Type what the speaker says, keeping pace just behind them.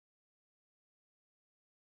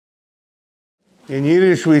In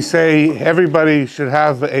Yiddish, we say everybody should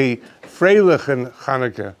have a freilichen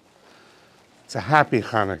Hanukkah. It's a happy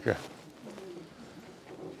Hanukkah.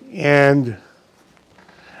 And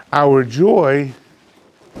our joy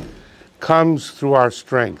comes through our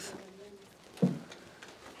strength.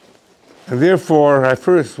 And therefore, I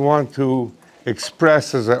first want to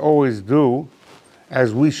express, as I always do,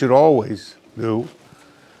 as we should always do,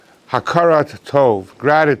 hakarat tov,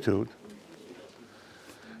 gratitude,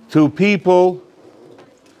 to people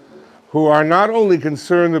who are not only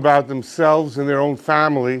concerned about themselves and their own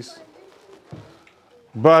families,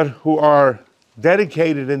 but who are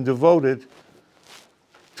dedicated and devoted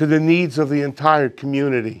to the needs of the entire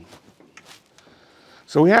community.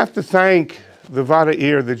 So we have to thank the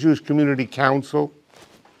Vada'ir, the Jewish Community Council,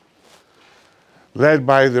 led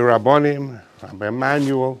by the Rabbonim, Rabbi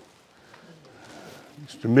Emmanuel,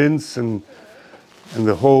 Mr. Mintz, and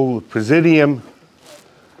the whole Presidium,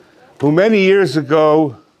 who many years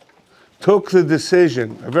ago took the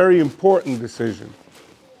decision, a very important decision,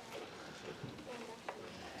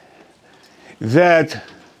 that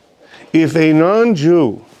if a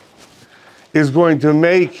non-Jew is going to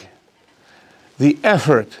make the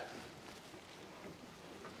effort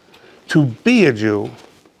to be a Jew,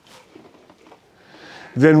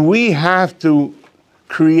 then we have to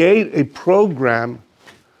create a program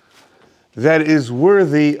that is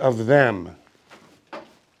worthy of them.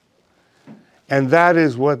 And that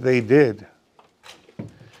is what they did.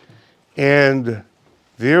 And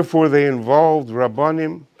therefore they involved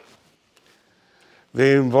Rabbonim,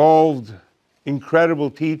 they involved incredible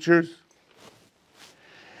teachers,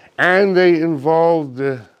 and they involved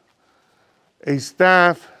a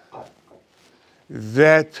staff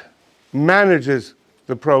that manages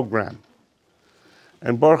the program.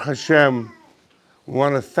 And Baruch Hashem, we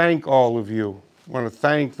want to thank all of you. We want to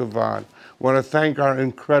thank the VAD. We want to thank our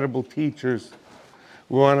incredible teachers.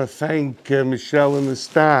 We want to thank Michelle and the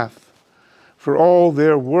staff for all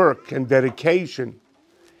their work and dedication.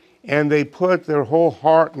 And they put their whole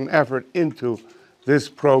heart and effort into this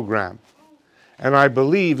program. And I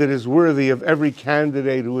believe it is worthy of every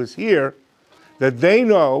candidate who is here that they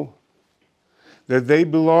know that they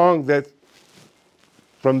belong, that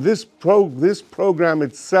from this program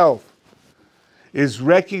itself is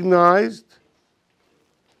recognized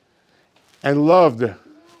and loved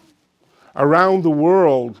around the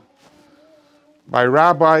world by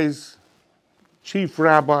rabbis, chief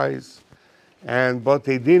rabbis, and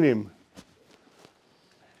Batei Dinim.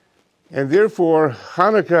 And therefore,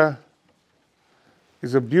 Hanukkah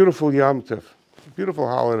is a beautiful Yom Tov, a beautiful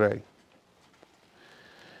holiday,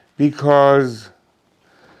 because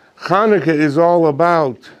Hanukkah is all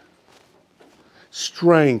about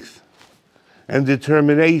strength and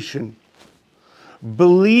determination,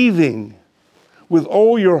 believing with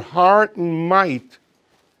all your heart and might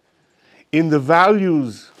in the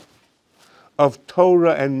values of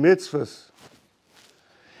Torah and mitzvahs,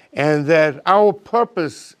 and that our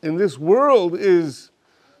purpose in this world is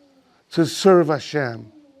to serve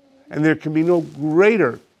Hashem. And there can be no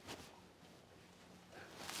greater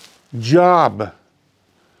job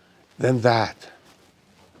than that.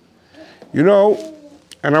 You know,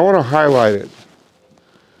 and I want to highlight it.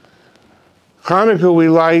 Hanukkah, we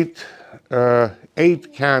light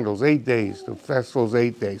 8 candles, 8 days. The festival's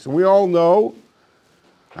 8 days. And we all know,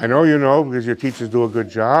 I know you know because your teachers do a good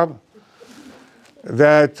job,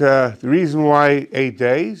 that the reason why 8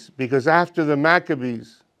 days, because after the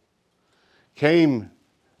Maccabees came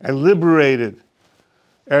and liberated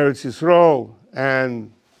Eretz Yisrael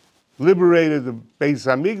and liberated the Beis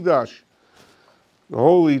Hamikdash, the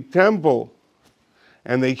Holy Temple,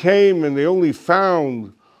 and they came and they only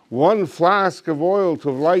found 1 flask of oil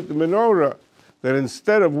to light the menorah, that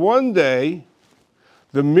instead of 1 day,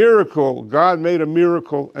 the miracle, God made a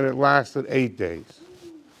miracle and it lasted 8 days.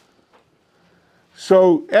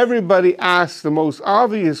 So everybody asks, the most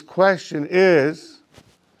obvious question is,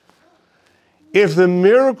 if the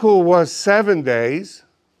miracle was 7 days,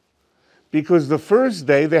 because the first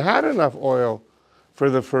day they had enough oil for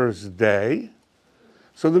the first day,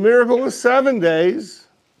 so the miracle was 7 days,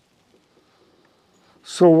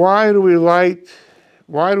 so why do we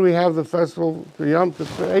have the festival for Yom Tov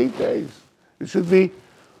for 8 days? It should be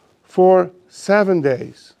for 7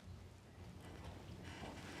 days.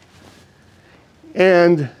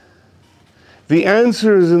 And the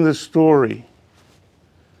answer is in the story.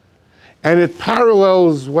 And it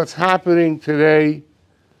parallels what's happening today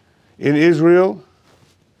in Israel,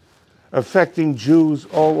 affecting Jews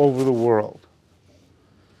all over the world.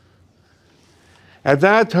 At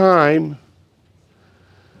that time,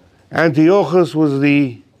 Antiochus was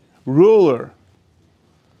the ruler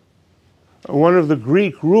one of the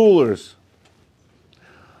Greek rulers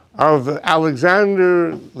of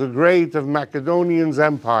Alexander the Great of Macedonian's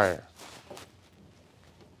empire.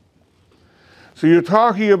 So you're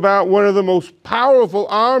talking about one of the most powerful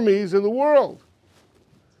armies in the world.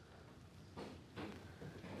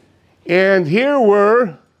 And here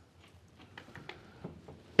were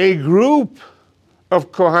a group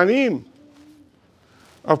of Kohanim,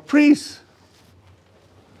 of priests,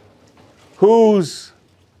 whose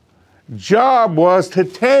job was to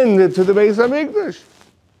tend to the Beis HaMikdash,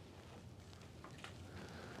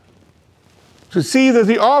 to see that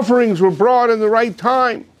the offerings were brought in the right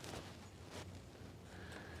time.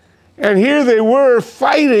 And here they were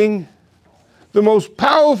fighting the most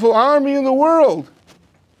powerful army in the world.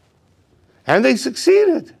 And they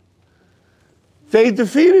succeeded. They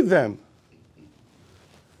defeated them.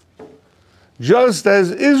 Just as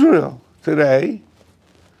Israel today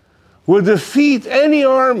would defeat any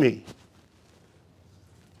army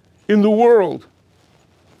in the world.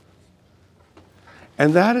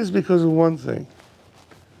 And that is because of one thing.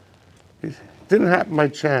 It didn't happen by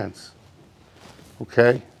chance.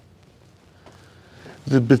 Okay?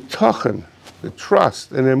 The bitachon, the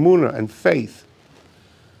trust and emunah and faith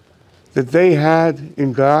that they had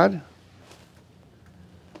in God,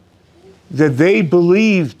 that they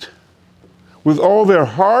believed with all their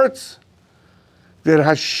hearts that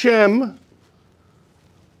Hashem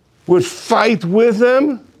would fight with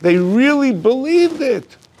them. They really believed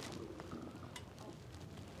it.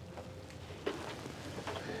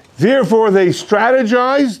 Therefore, they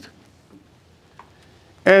strategized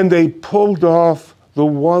and they pulled off the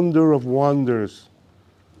wonder of wonders.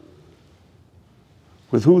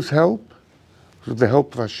 With whose help? With the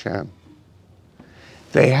help of Hashem.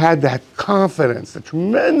 They had that confidence, a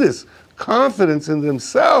tremendous confidence in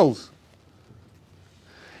themselves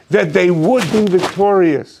that they would be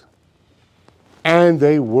victorious. And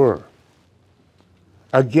they were.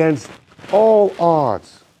 Against all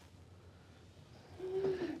odds.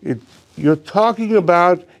 You're talking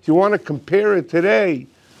about, if you want to compare it today,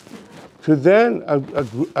 to then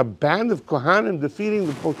a band of Kohanim defeating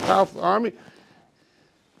the most powerful army,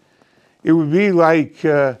 it would be like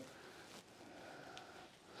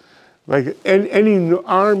any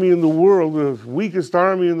army in the world, the weakest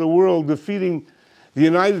army in the world, defeating the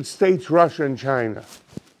United States, Russia, and China.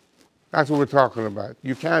 That's what we're talking about.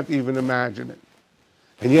 You can't even imagine it.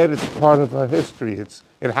 And yet it's part of our history.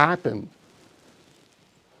 It happened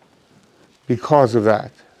because of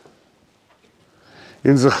that.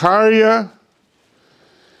 In Zechariah,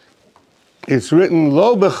 it's written,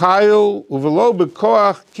 Lo b'chayil uvelo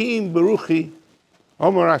b'koach kim beruchi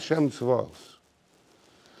Omer Hashem tzvos.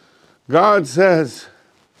 God says,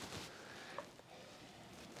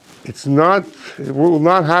 it will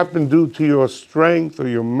not happen due to your strength or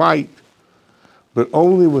your might, but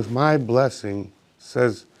only with my blessing,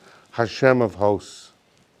 says Hashem of hosts.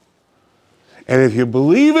 And if you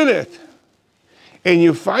believe in it, and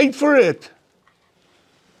you fight for it,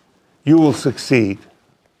 you will succeed.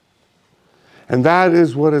 And that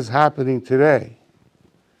is what is happening today.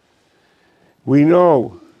 We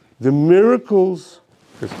know the miracles,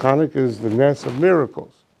 because Hanukkah is the nest of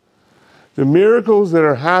miracles, the miracles that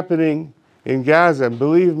are happening in Gaza, and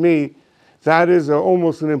believe me, that is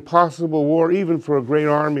almost an impossible war, even for a great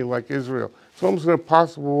army like Israel. It's almost an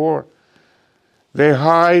impossible war. They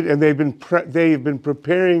hide, and they've been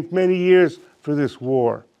preparing many years for this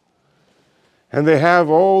war. And they have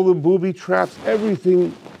all the booby traps,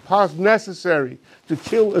 everything necessary to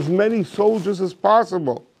kill as many soldiers as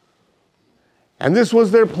possible. And this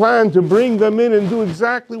was their plan, to bring them in and do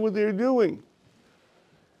exactly what they're doing.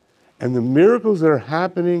 And the miracles that are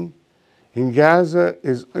happening in Gaza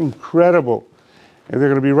is incredible. And they're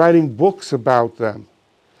going to be writing books about them.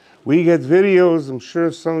 We get videos, I'm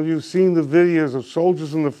sure some of you have seen the videos of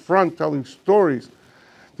soldiers in the front telling stories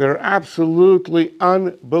that are absolutely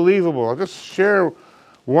unbelievable. I'll just share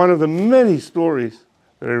one of the many stories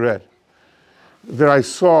that I read, that I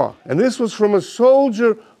saw. And this was from a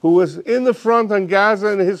soldier who was in the front on Gaza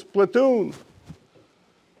in his platoon.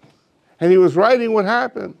 And he was writing what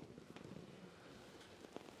happened.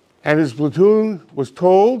 And his platoon was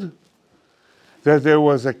told that there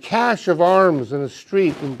was a cache of arms in a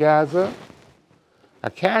street in Gaza, a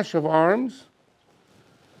cache of arms,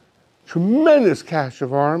 tremendous cache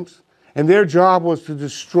of arms, and their job was to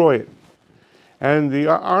destroy it. And the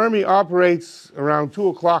army operates around 2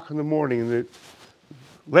 o'clock in the morning,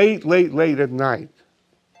 late at night.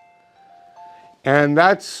 And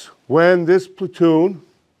that's when this platoon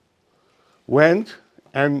went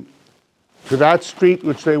and to that street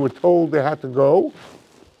which they were told they had to go,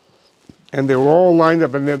 And they were all lined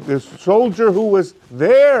up. And the soldier who was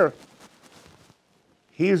there,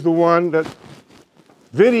 he's the one that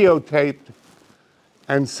videotaped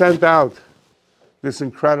and sent out this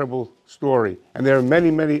incredible story. And there are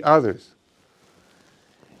many, many others.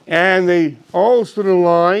 And they all stood in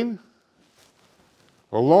line,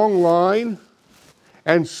 a long line,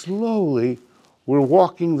 and slowly were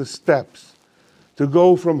walking the steps to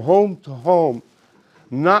go from home to home,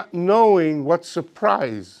 not knowing what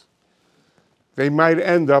surprise they might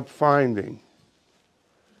end up finding.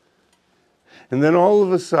 And then all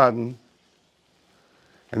of a sudden,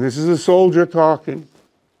 and this is a soldier talking,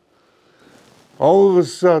 all of a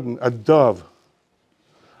sudden a dove,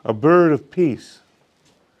 a bird of peace,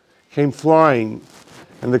 came flying,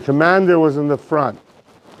 and the commander was in the front.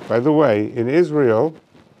 By the way, in Israel,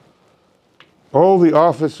 all the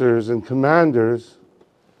officers and commanders,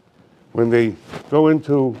 when they go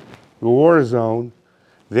into the war zone,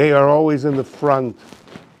 they are always in the front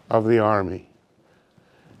of the army.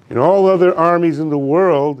 In all other armies in the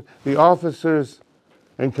world, the officers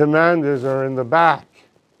and commanders are in the back,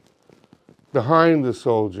 behind the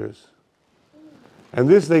soldiers. And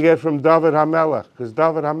this they get from David HaMelech, because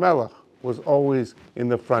David HaMelech was always in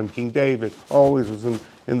the front. King David always was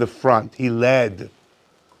in the front. He led.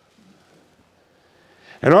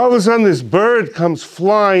 And all of a sudden this bird comes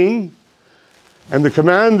flying, and the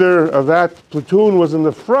commander of that platoon was in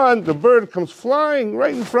the front. The bird comes flying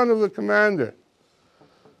right in front of the commander.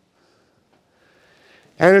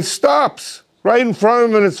 And it stops right in front of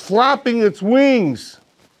him, and it's flapping its wings.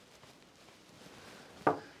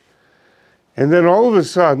 And then all of a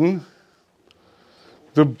sudden,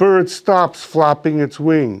 the bird stops flapping its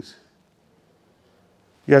wings.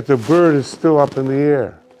 Yet the bird is still up in the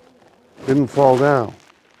air. Didn't fall down.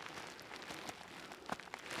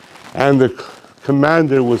 And the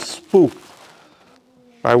commander was spooked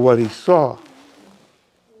by what he saw.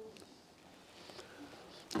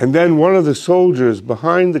 And then one of the soldiers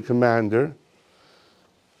behind the commander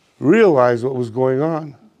realized what was going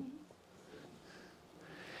on.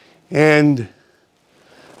 And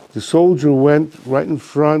the soldier went right in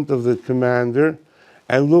front of the commander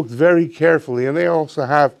and looked very carefully. And they also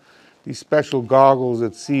have these special goggles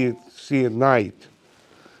that see at night.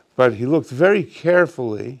 But he looked very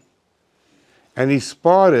carefully, and he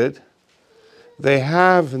spotted they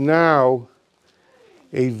have now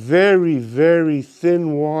a very, very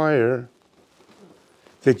thin wire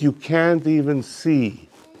that you can't even see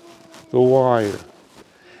the wire.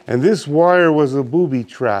 And this wire was a booby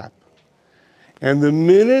trap. And the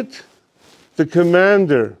minute the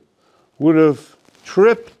commander would have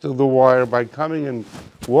tripped the wire by coming and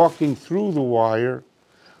walking through the wire,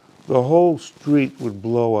 the whole street would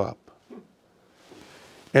blow up.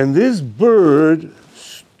 And this bird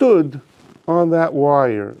stood on that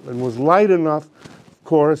wire and was light enough, of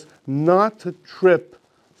course, not to trip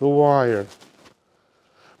the wire,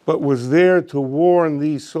 but was there to warn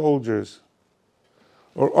these soldiers,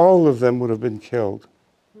 or all of them would have been killed.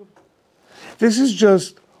 This is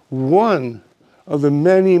just one of the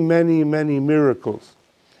many, many, many miracles.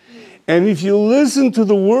 And if you listen to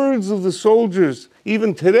the words of the soldiers,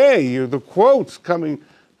 even today, the quotes coming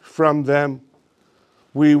from them,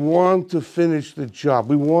 we want to finish the job.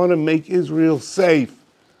 We want to make Israel safe.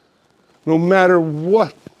 No matter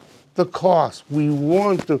what the cost, we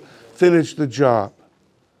want to finish the job.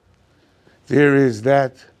 There is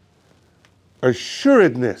that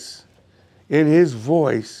assuredness in his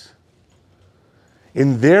voice,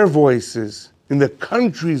 in their voices, in the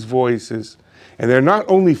country's voices. And they're not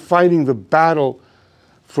only fighting the battle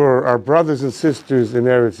for our brothers and sisters in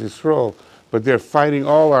Eretz Yisrael, but they're fighting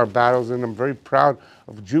all our battles. And I'm very proud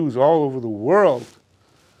of Jews all over the world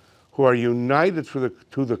who are united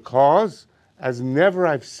to the cause as never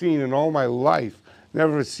I've seen in all my life.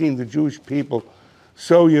 Never seen the Jewish people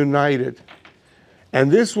so united. And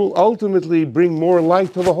this will ultimately bring more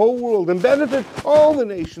light to the whole world and benefit all the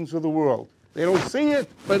nations of the world. They don't see it,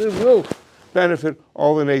 but it will benefit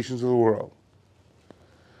all the nations of the world.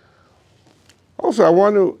 Also, I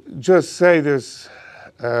want to just say this.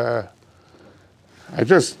 I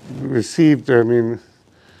just received,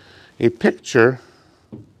 a picture.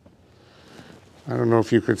 I don't know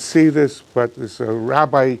if you could see this, but it's a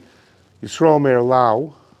Rabbi Yisrael Meir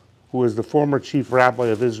Lau, who is the former chief rabbi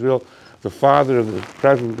of Israel, the father of the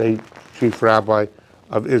present-day chief rabbi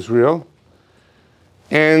of Israel.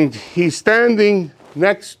 And he's standing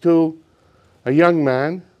next to a young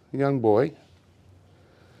man, a young boy,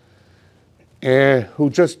 who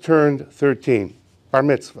just turned 13, bar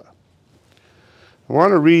mitzvah. I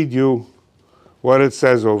want to read you what it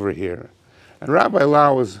says over here. And Rabbi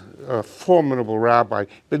Lau is a formidable rabbi.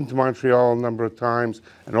 Been to Montreal a number of times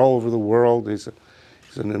and all over the world. He's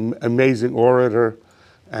an amazing orator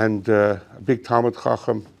and a big Talmud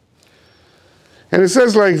Chacham. And it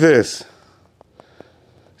says like this: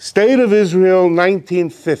 State of Israel,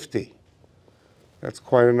 1950. That's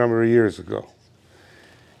quite a number of years ago.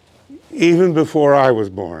 Even before I was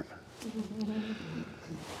born.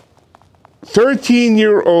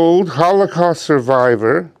 13-year-old Holocaust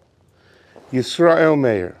survivor, Yisrael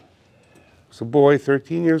Meir. It's a boy,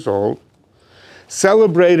 13 years old,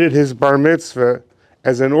 celebrated his bar mitzvah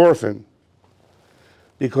as an orphan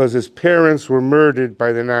because his parents were murdered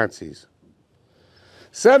by the Nazis.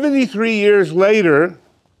 73 years later,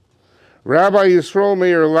 Rabbi Yisrael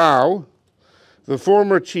Meir Lau, the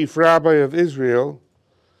former chief rabbi of Israel,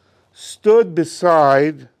 stood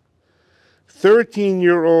beside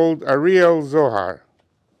 13-year-old Ariel Zohar,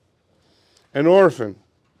 an orphan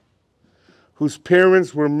whose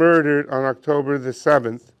parents were murdered on October the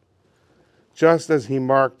 7th, just as he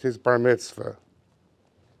marked his bar mitzvah.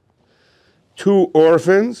 2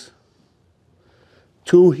 orphans,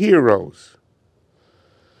 2 heroes,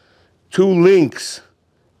 2 links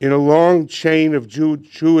in a long chain of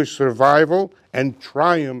Jewish survival and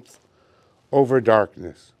triumph over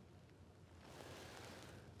darkness.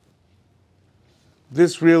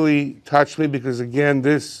 This really touched me because, again,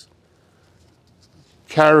 this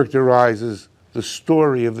characterizes the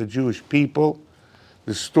story of the Jewish people,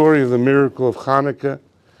 the story of the miracle of Hanukkah,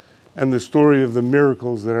 and the story of the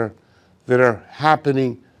miracles that are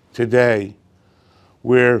happening today,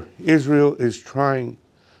 where Israel is trying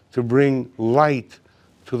to bring light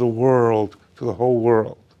to the world, to the whole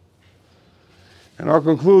world. And I'll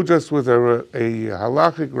conclude just with a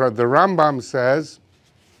halachic. The Rambam says,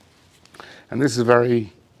 and this is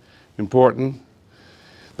very important,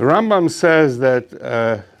 the Rambam says that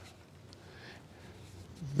the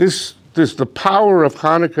power of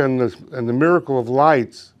Hanukkah and the miracle of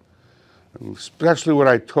lights, and especially what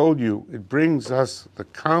I told you, it brings us the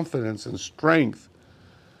confidence and strength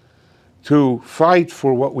to fight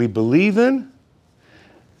for what we believe in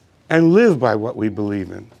and live by what we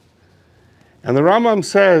believe in. And the Rambam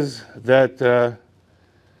says that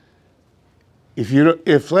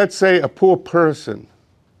if let's say a poor person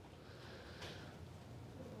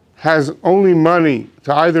has only money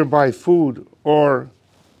to either buy food or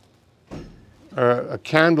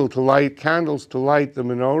candles to light the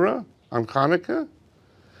menorah on Hanukkah,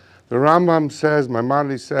 the Rambam says,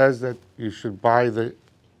 Maimonides says, that you should buy the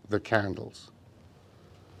candles.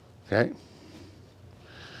 Okay?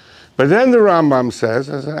 But then the Rambam says,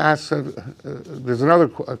 there's another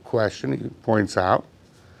question he points out.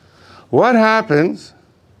 What happens,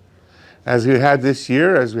 as we had this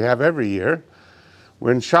year, as we have every year,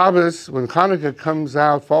 when Hanukkah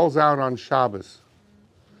falls out on Shabbos?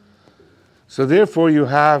 So therefore you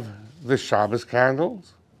have the Shabbos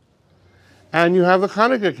candles and you have the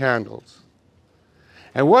Hanukkah candles.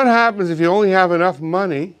 And what happens if you only have enough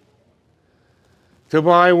money to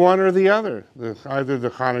buy one or the other, either the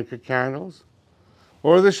Hanukkah candles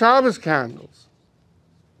or the Shabbos candles?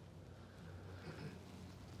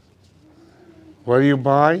 What do you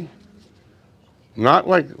buy? Not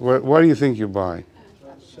like, what do you think you buy?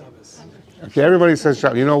 Shabbos. Okay, everybody says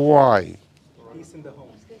Shabbos. You know why? Peace in the home.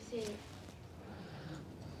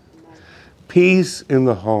 Peace in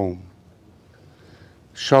the home.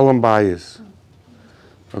 Shalom bayis.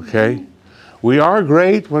 Okay? We are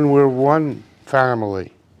great when we're one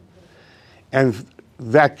family. And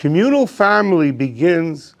that communal family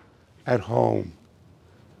begins at home.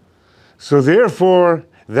 So therefore,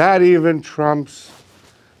 that even trumps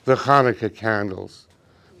the Hanukkah candles.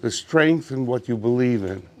 The strength in what you believe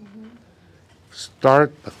in.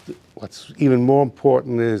 What's even more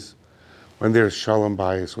important is when there's shalom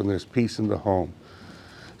bayis, when there's peace in the home.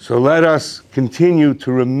 So let us continue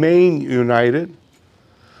to remain united.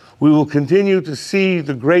 We will continue to see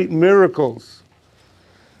the great miracles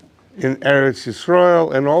in Eretz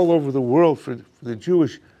Yisrael and all over the world for the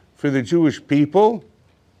Jewish people.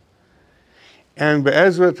 And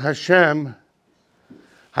be'ezrat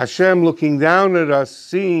Hashem looking down at us,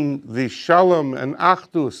 seeing the shalom and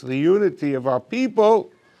achdus, the unity of our people,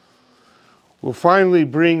 will finally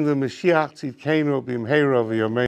bring the Mashiach Tzidkenu b'mheira v'yameinu.